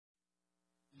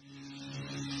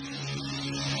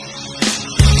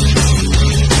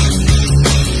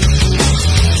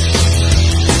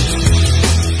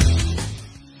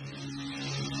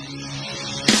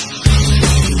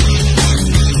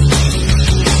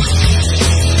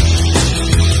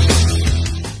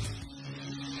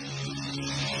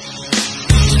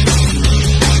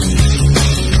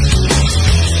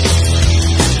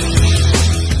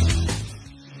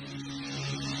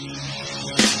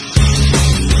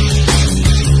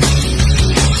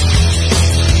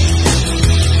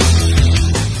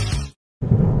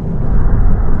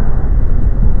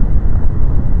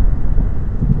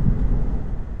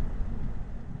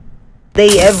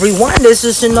day everyone, this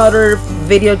is another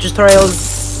video tutorial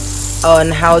on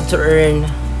how to earn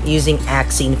using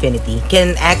Axie Infinity.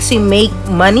 Can Axie make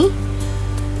money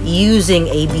using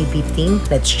AB15?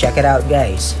 Let's check it out,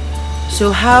 guys.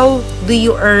 So how do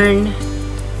you earn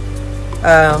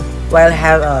while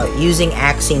using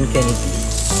Axie Infinity?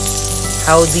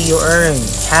 How do you earn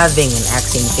having an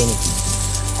Axie Infinity?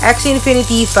 Axie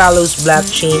Infinity follows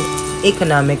blockchain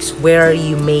economics where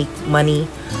you make money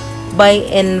by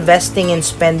investing and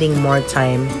spending more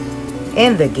time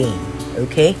in the game.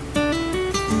 Okay,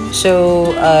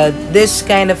 so this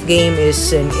kind of game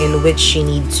is in which you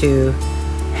need to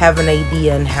have an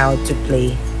idea on how to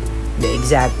play the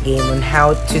exact game, on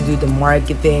how to do the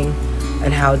marketing,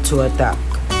 and how to attack.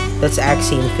 That's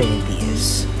Axie Infinity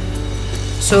is.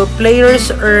 So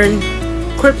players earn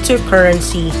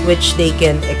cryptocurrency which they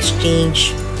can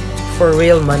exchange for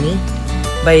real money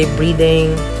by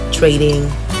breeding, trading,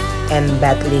 and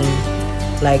battling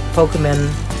like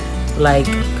Pokemon like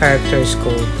characters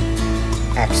called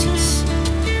Axies.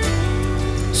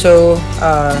 So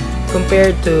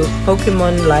compared to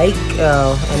Pokemon like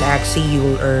an Axie, you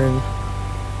will earn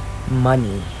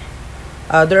money.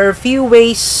 There are a few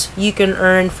ways you can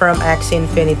earn from Axie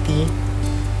Infinity,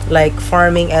 like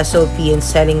farming SLP and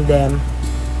selling them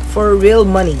for real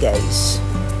money, guys.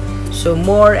 So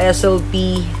more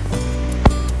SLP,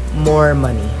 more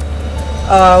money.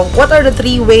 What are the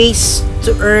 3 ways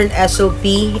to earn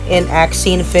SLP in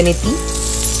Axie Infinity?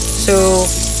 So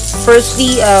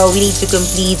firstly, we need to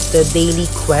complete the daily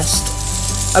quest,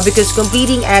 because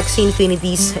completing Axie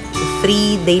Infinity's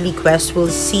 3 daily quests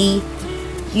will see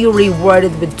you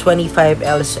rewarded with 25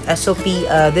 SLP.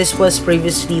 This was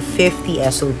previously 50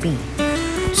 SLP.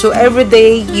 So every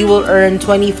day you will earn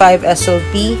 25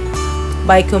 SLP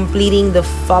by completing the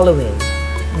following: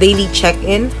 daily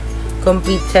check-in,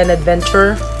 complete 10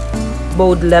 adventure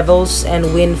mode levels,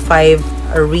 and win 5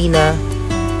 arena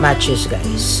matches,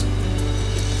 guys.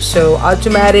 So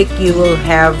automatic you will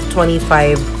have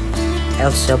 25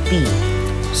 SLP.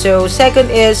 So second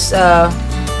is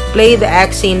play the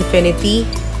Axie Infinity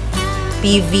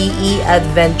PvE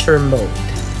adventure mode.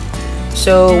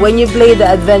 So when you play the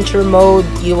adventure mode,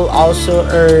 you will also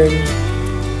earn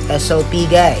SLP,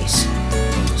 guys.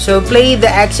 So play the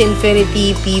Axie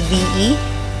Infinity PvE.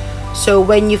 So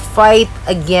when you fight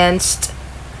against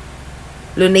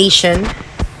Lunation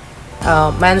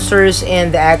monsters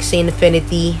in the Axie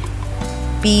Infinity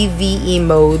PvE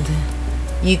mode,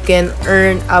 you can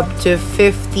earn up to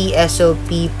 50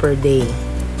 SLP per day.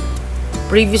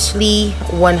 Previously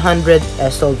 100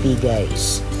 SLP,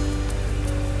 guys.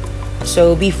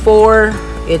 So before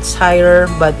it's higher,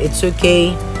 but it's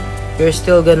okay. You're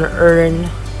still gonna earn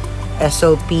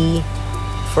SLP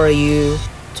for you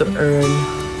to earn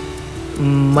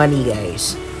money,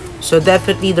 guys. So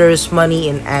definitely there's money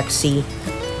in Axie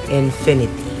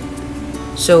Infinity.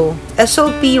 So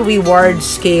SLP reward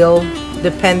scale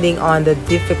depending on the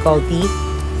difficulty,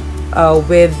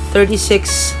 with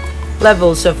 36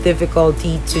 levels of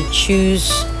difficulty to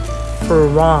choose for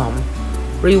ROM.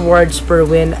 Rewards per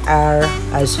win are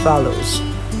as follows.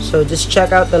 So just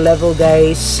check out the level,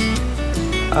 guys.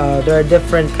 There are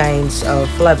different kinds of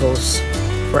levels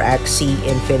for Axie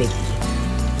Infinity.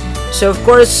 So of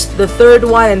course, the third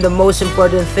one and the most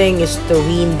important thing is to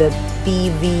win the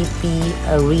PvP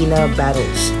arena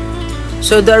battles.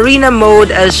 So the arena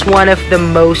mode is one of the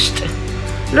most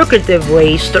lucrative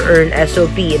ways to earn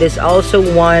SLP. It is also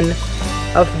one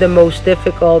of the most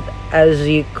difficult as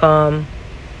you come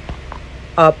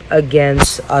up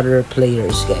against other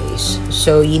players, guys.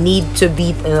 So you need to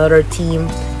beat another team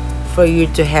for you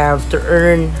to have to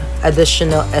earn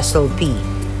additional SLP.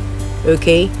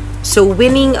 Okay, so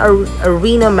winning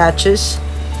arena matches,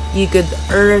 you could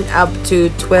earn up to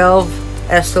 12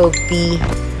 SLP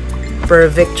per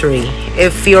victory.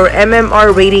 If your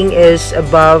MMR rating is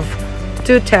above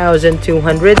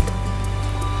 2200,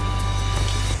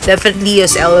 definitely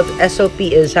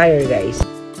SLP is higher, guys.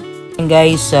 And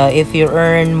guys, if you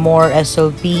earn more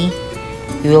SLP,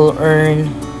 you will earn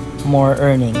more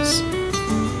earnings.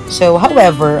 So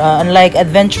however, unlike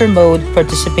adventure mode,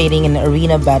 participating in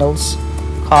arena battles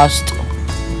cost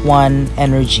 1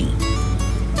 energy.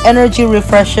 Energy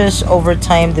refreshes over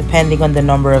time depending on the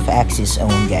number of Axies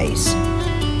owned, guys.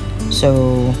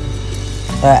 So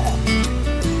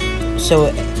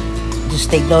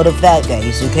just take note of that,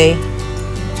 guys. Okay,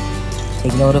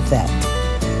 take note of that.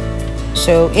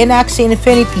 So in Axie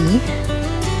Infinity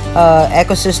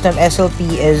ecosystem,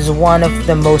 SLP is one of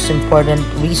the most important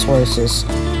resources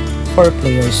for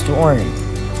players to earn,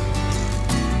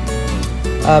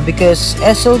 because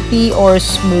SLP or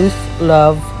smooth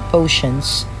love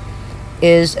potions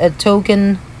is a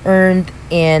token earned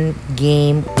in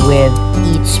game with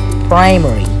each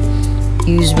primary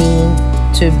use being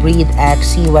to breed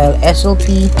Axie, while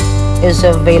SLP is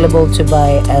available to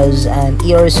buy as an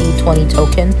ERC20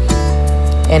 token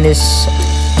and is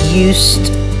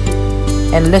used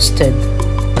and listed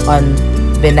on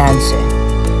Binance.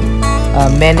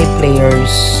 Many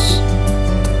players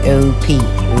OP,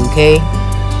 okay?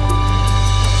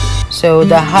 So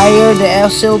the higher the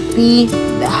SLP,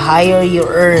 the higher you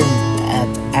earn at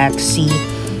Axie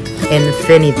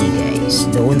Infinity, guys.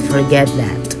 Don't forget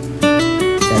that.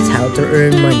 That's how to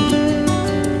earn money.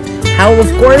 How, of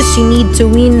course, you need to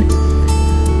win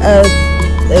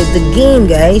the game,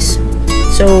 guys.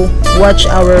 So watch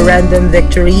our random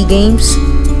victory games.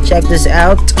 Check this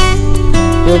out.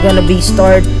 We're gonna be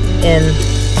start in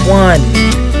 1,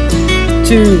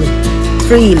 2,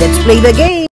 3. Let's play the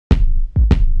game.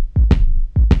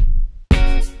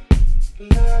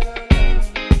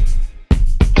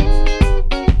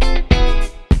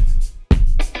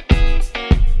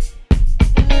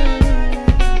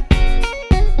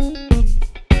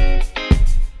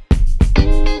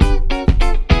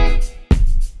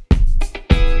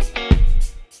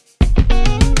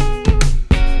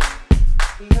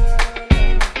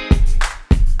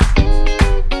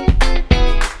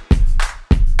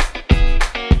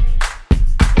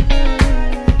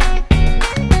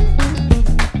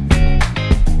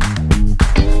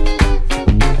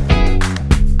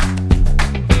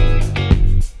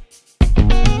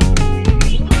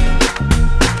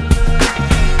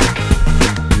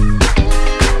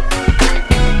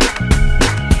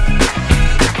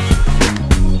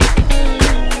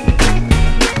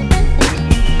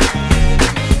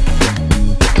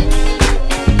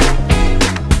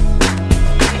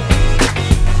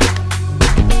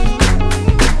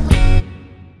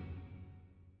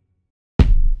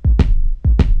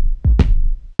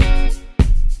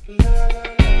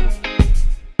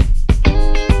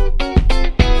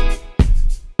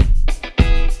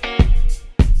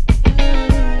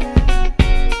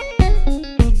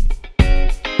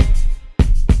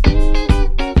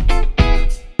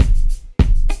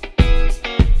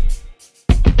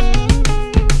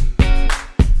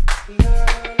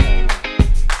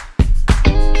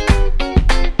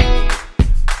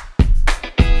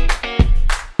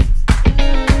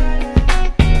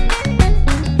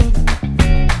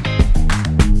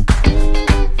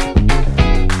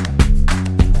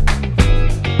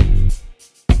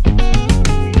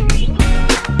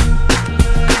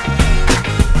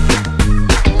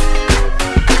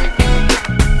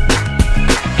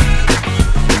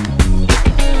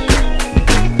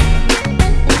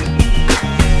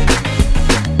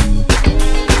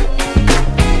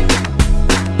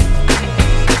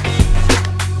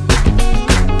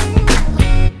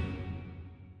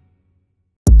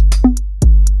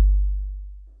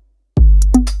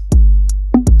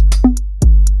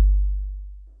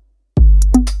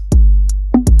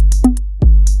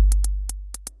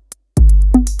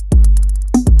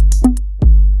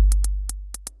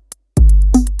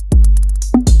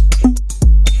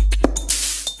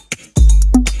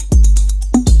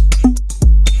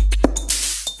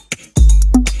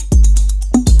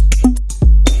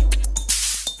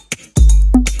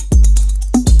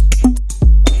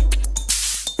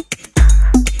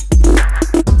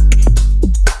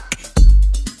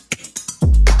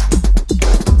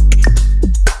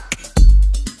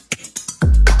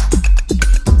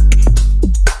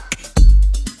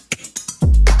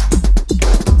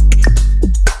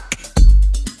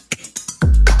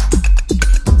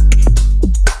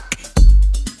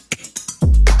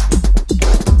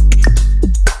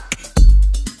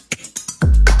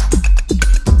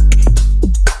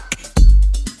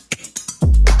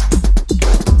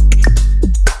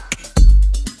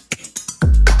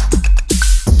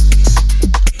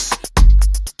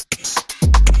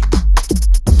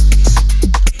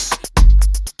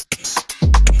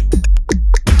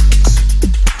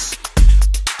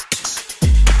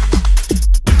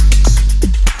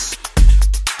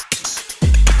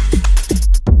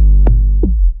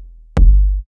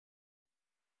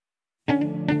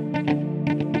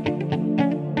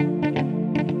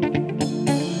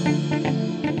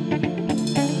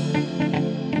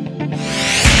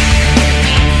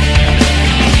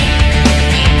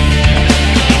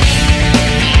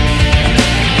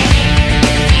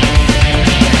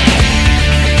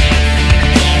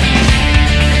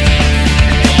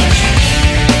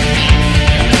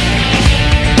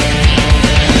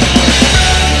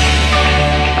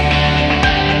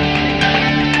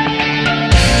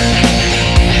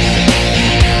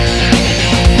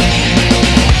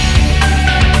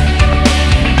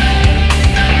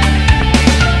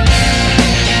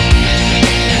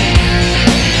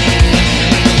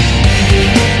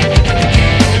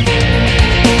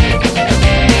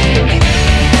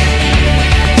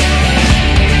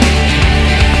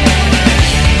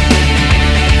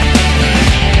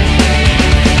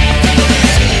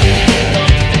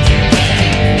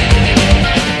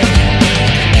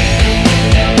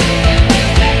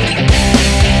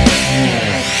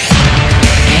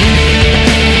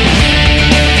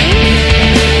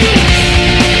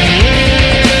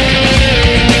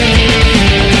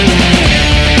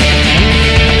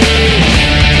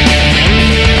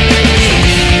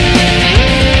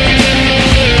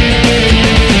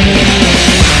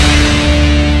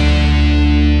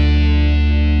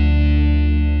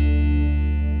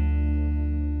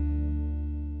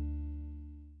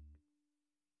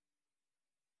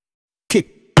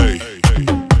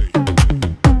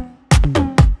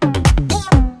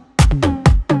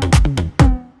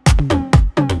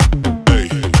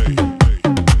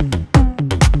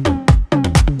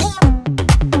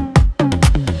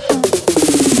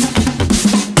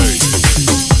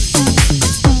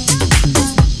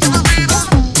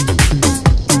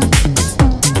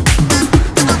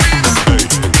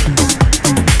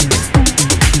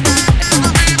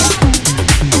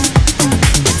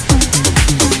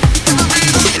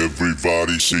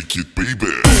 shake it,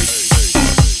 baby.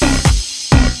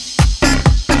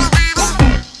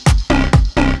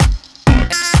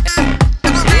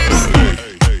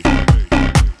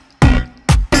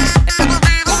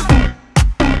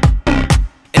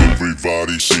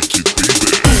 Everybody shake it, baby.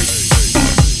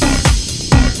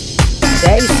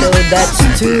 Guys, so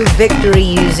that's 2 victory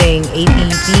using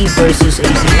APP versus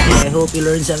APP. I hope you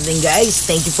learned something, guys.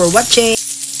 Thank you for watching.